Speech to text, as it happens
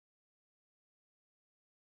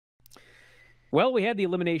Well, we had the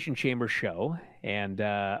Elimination Chamber show, and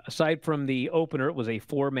aside from the opener, it was a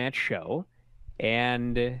 4-match show.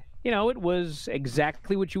 And, it was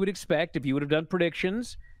exactly what you would expect if you would have done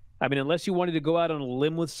predictions. I mean, unless you wanted to go out on a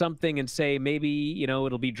limb with something and say maybe,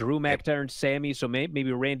 it'll be Drew Yep. McIntyre and Sammy, so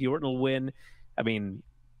maybe Randy Orton will win. I mean,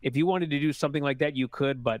 if you wanted to do something like that, you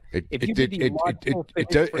could. But if you did the logical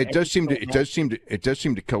finish for It does seem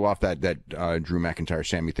every to kill off that Drew McIntyre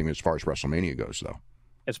Sammy thing as far as WrestleMania goes, though.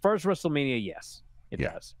 as far as WrestleMania, yes, it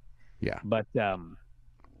Yeah. does. Yeah. But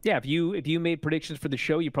yeah, if you made predictions for the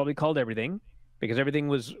show, you probably called everything because everything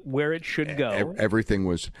was where it should go. Everything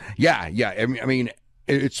was, yeah. I mean,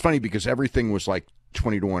 it's funny because everything was like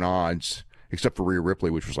 20-1 odds, except for Rhea Ripley,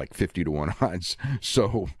 which was like 50-1 odds.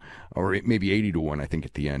 So, or maybe 80-1, I think,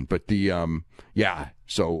 at the end. But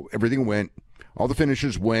so everything went. All the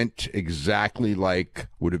finishes went exactly like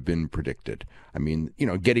would have been predicted. I mean,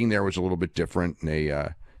 getting there was a little bit different. And they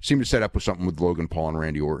seemed to set up with something with Logan Paul and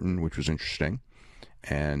Randy Orton, which was interesting.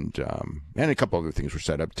 And a couple other things were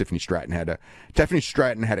set up. Tiffany Stratton had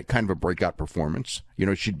a kind of a breakout performance.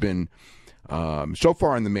 She'd been so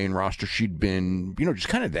far in the main roster, she'd been just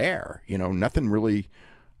kind of there. Nothing really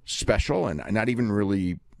special, and not even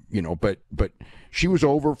really but she was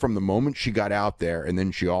over from the moment she got out there, and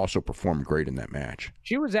then she also performed great in that match.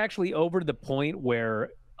 She was actually over to the point where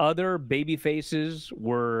other baby faces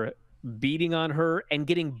were beating on her and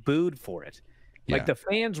getting booed for it. Like the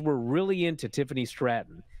fans were really into Tiffany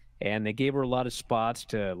Stratton, and they gave her a lot of spots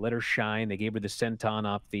to let her shine. They gave her the senton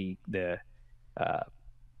off the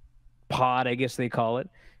pod, I guess they call it,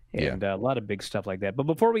 and a lot of big stuff like that. But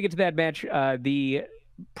before we get to that match, the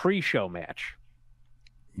pre-show match.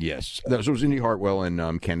 Yes, that was Indy Hartwell and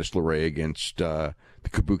Candice LeRae against the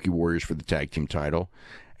Kabuki Warriors for the tag team title.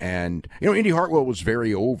 And, Indy Hartwell was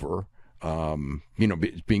very over,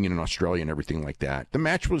 being in Australia and everything like that. The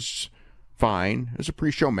match was fine. It was a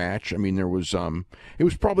pre-show match. I mean, there was it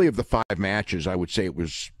was probably of the 5 matches, I would say it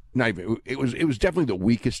was not even, it was definitely the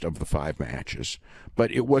weakest of the 5 matches, but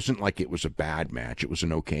it wasn't like it was a bad match. It was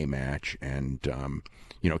an okay match, and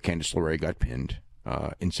Candice LeRae got pinned,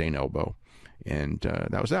 insane elbow, and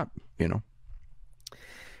that was that.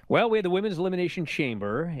 Well, we had the Women's Elimination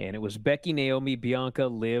Chamber, and it was Becky, Naomi, Bianca,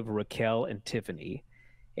 Liv, Raquel, and Tiffany.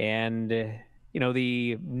 And,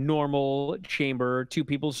 the normal chamber, 2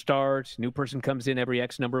 people start, new person comes in every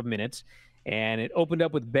X number of minutes. And it opened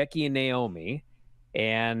up with Becky and Naomi.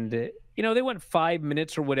 And, they went 5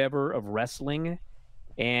 minutes or whatever of wrestling.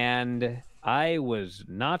 And I was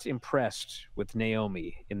not impressed with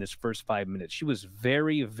Naomi in this first 5 minutes. She was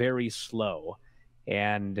very, very slow.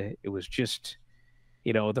 And it was just...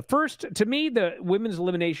 to me, the Women's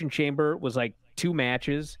Elimination Chamber was like 2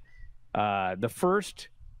 matches. The first,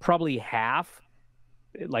 probably half,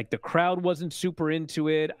 like the crowd wasn't super into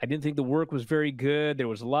it. I didn't think the work was very good. There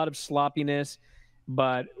was a lot of sloppiness.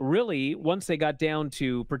 But really, once they got down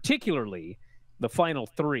to particularly the final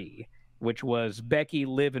 3, which was Becky,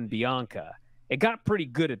 Liv, and Bianca, it got pretty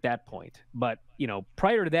good at that point. But,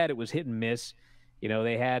 prior to that, it was hit and miss.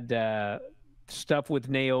 They had... stuff with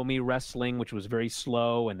Naomi wrestling, which was very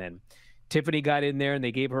slow, and then Tiffany got in there and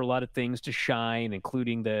they gave her a lot of things to shine,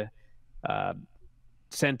 including the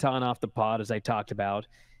senton off the pod, as I talked about.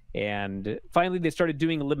 And finally they started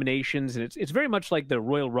doing eliminations, and it's very much like the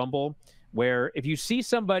Royal Rumble, where if you see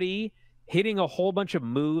somebody hitting a whole bunch of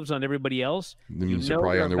moves on everybody else, they're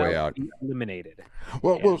probably on their way out. Eliminated.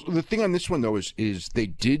 Well, the thing on this one though is they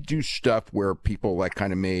did do stuff where people like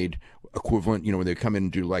kind of made equivalent, when they come in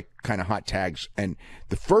and do like kind of hot tags. And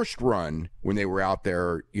the first run when they were out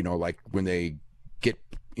there, like when they get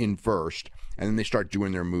in first and then they start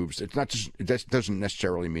doing their moves, it's not just, that doesn't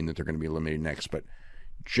necessarily mean that they're going to be eliminated next, but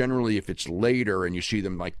generally if it's later and you see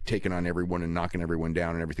them like taking on everyone and knocking everyone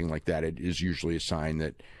down and everything like that, it is usually a sign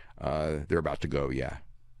that they're about to go. Yeah.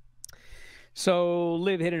 So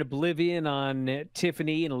Liv hit an Oblivion on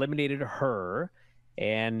Tiffany and eliminated her.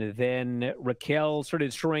 And then Raquel started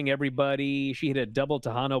destroying everybody. She hit a double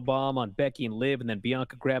Tejano bomb on Becky and Liv, and then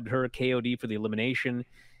Bianca grabbed her KOD for the elimination.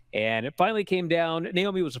 And it finally came down.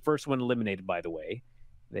 Naomi was the first one eliminated, by the way.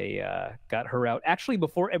 They got her out actually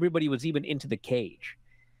before everybody was even into the cage.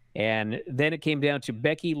 And then it came down to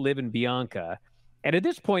Becky, Liv, and Bianca. And at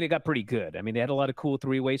this point, it got pretty good. I mean, they had a lot of cool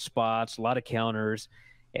 3-way spots, a lot of counters.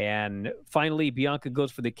 And finally, Bianca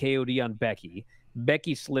goes for the KOD on Becky.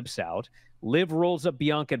 Becky slips out. Liv rolls up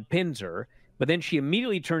Bianca and pins her, but then she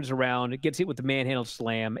immediately turns around, gets hit with the manhandle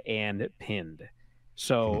slam, and pinned.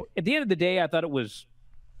 So at the end of the day, I thought it was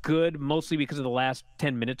good, mostly because of the last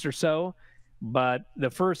 10 minutes or so, but the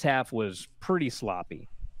first half was pretty sloppy.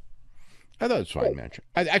 I thought it was a fine match.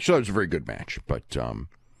 Actually, it was a very good match, but,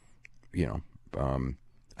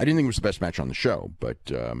 I didn't think it was the best match on the show,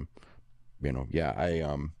 but yeah,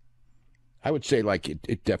 I would say like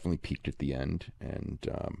it definitely peaked at the end, and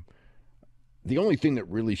the only thing that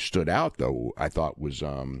really stood out though I thought was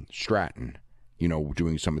Stratton,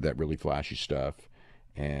 doing some of that really flashy stuff,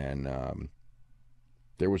 and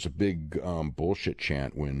there was a big bullshit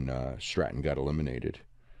chant when Stratton got eliminated,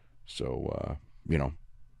 so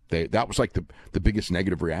that was like the biggest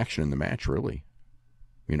negative reaction in the match, really.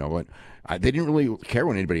 What? They didn't really care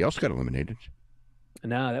when anybody else got eliminated.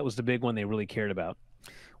 No, that was the big one they really cared about.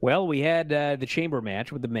 Well, we had the chamber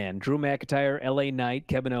match with the men. Drew McIntyre, L.A. Knight,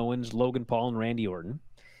 Kevin Owens, Logan Paul, and Randy Orton.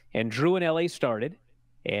 And Drew and L.A. started,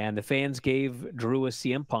 and the fans gave Drew a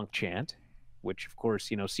CM Punk chant, which, of course,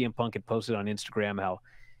 CM Punk had posted on Instagram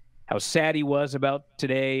how sad he was about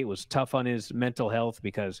today. It was tough on his mental health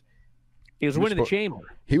because he was winning the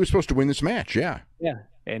chamber. He was supposed to win this match, yeah. Yeah,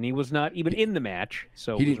 and he was not even in the match.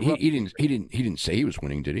 So he didn't say he was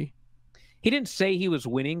winning, did he? He didn't say he was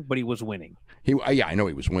winning, but he was winning. Yeah, I know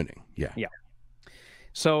he was winning. Yeah. Yeah.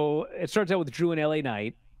 So it starts out with Drew and LA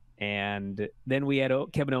Knight, and then we had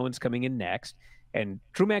Kevin Owens coming in next. And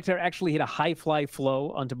Drew McIntyre actually hit a high fly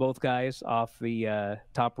flow onto both guys off the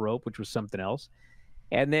top rope, which was something else.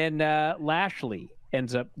 And then Lashley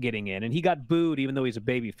ends up getting in, and he got booed even though he's a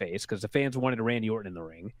babyface because the fans wanted Randy Orton in the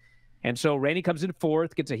ring. And so Randy comes in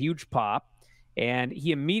fourth, gets a huge pop, and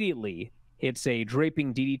he immediately hits a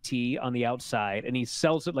draping DDT on the outside, and he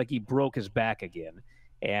sells it like he broke his back again.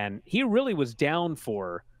 And he really was down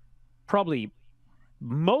for probably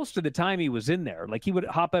most of the time he was in there. Like, he would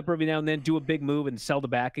hop up every now and then, do a big move, and sell the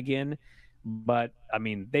back again. But, I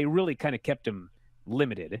mean, they really kind of kept him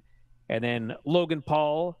limited. And then Logan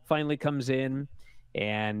Paul finally comes in,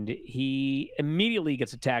 and he immediately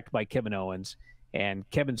gets attacked by Kevin Owens. And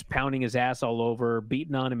Kevin's pounding his ass all over,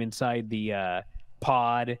 beating on him inside the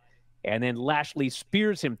pod. And then Lashley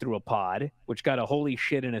spears him through a pod, which got a holy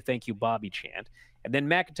shit and a thank you, Bobby chant. And then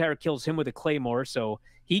McIntyre kills him with a Claymore, so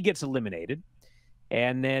he gets eliminated.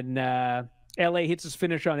 And then LA hits his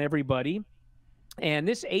finish on everybody. And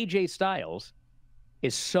this AJ Styles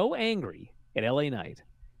is so angry at LA Knight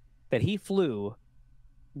that he flew,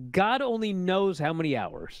 God only knows how many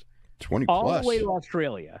hours, 20 all plus, the way to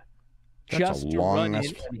Australia, That's just to run in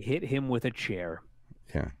and hit him with a chair.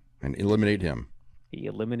 Yeah, and eliminate him. He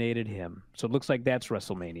eliminated him. So it looks like that's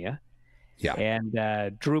WrestleMania. Yeah.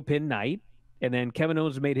 And Drew pinned Knight. And then Kevin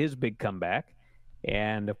Owens made his big comeback.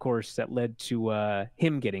 And, of course, that led to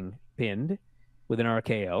him getting pinned with an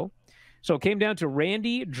RKO. So it came down to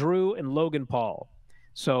Randy, Drew, and Logan Paul.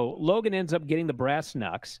 So Logan ends up getting the brass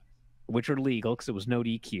knucks, which are legal because it was no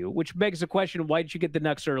DQ, which begs the question, why did you get the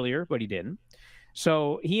knucks earlier? But he didn't.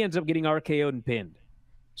 So he ends up getting RKO'd and pinned.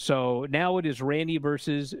 So now it is Randy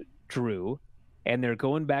versus Drew. And they're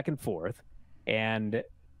going back and forth, and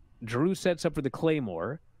Drew sets up for the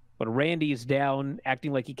Claymore, but Randy's down,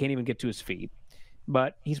 acting like he can't even get to his feet.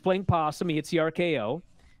 But he's playing possum. He hits the RKO.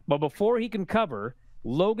 But before he can cover,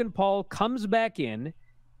 Logan Paul comes back in,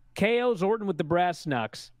 KOs Orton with the brass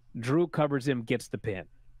knucks. Drew covers him, gets the pin.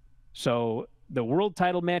 So the world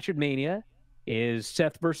title match at Mania is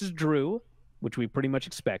Seth versus Drew, which we pretty much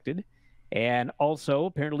expected. And also,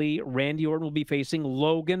 apparently, Randy Orton will be facing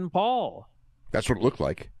Logan Paul. That's what it looked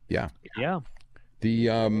like. Yeah. Yeah. The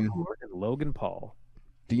Logan Paul.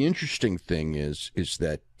 The interesting thing is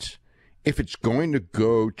that if it's going to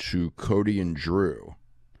go to Cody and Drew,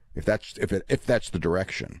 if that's the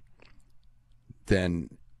direction, then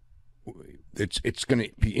it's going to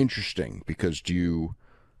be interesting because do you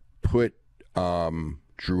put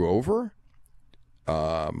Drew over,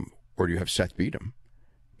 or do you have Seth beat him?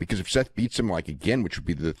 Because if Seth beats him like again, which would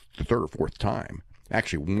be the third or fourth time.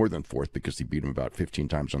 Actually, more than fourth because he beat him about 15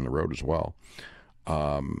 times on the road as well.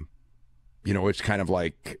 It's kind of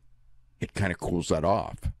like it kind of cools that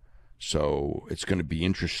off. So it's going to be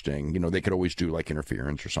interesting. They could always do like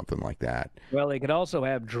interference or something like that. Well, they could also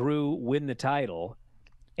have Drew win the title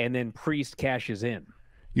and then Priest cashes in.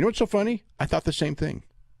 You know what's so funny? I thought the same thing.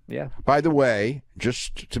 Yeah. By the way,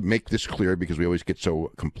 just to make this clear, because we always get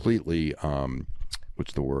so completely,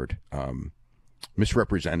 what's the word?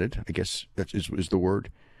 Misrepresented, I guess that is the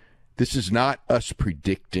word. This is not us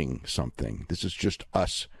predicting something. This is just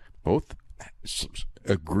us both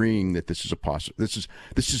agreeing that this is a this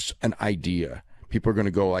is an idea. People are going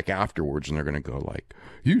to go like afterwards, and they're going to go like,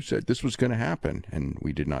 "You said this was going to happen," and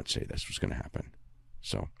we did not say this was going to happen.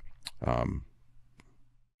 So,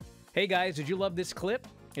 hey guys, did you love this clip?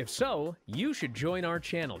 If so, you should join our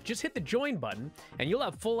channel. Just hit the join button, and you'll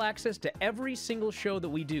have full access to every single show that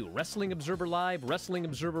we do. Wrestling Observer Live, Wrestling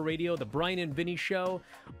Observer Radio, The Bryan and Vinny Show,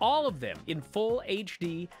 all of them in full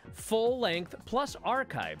HD, full length, plus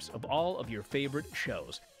archives of all of your favorite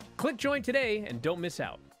shows. Click join today and don't miss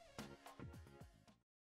out.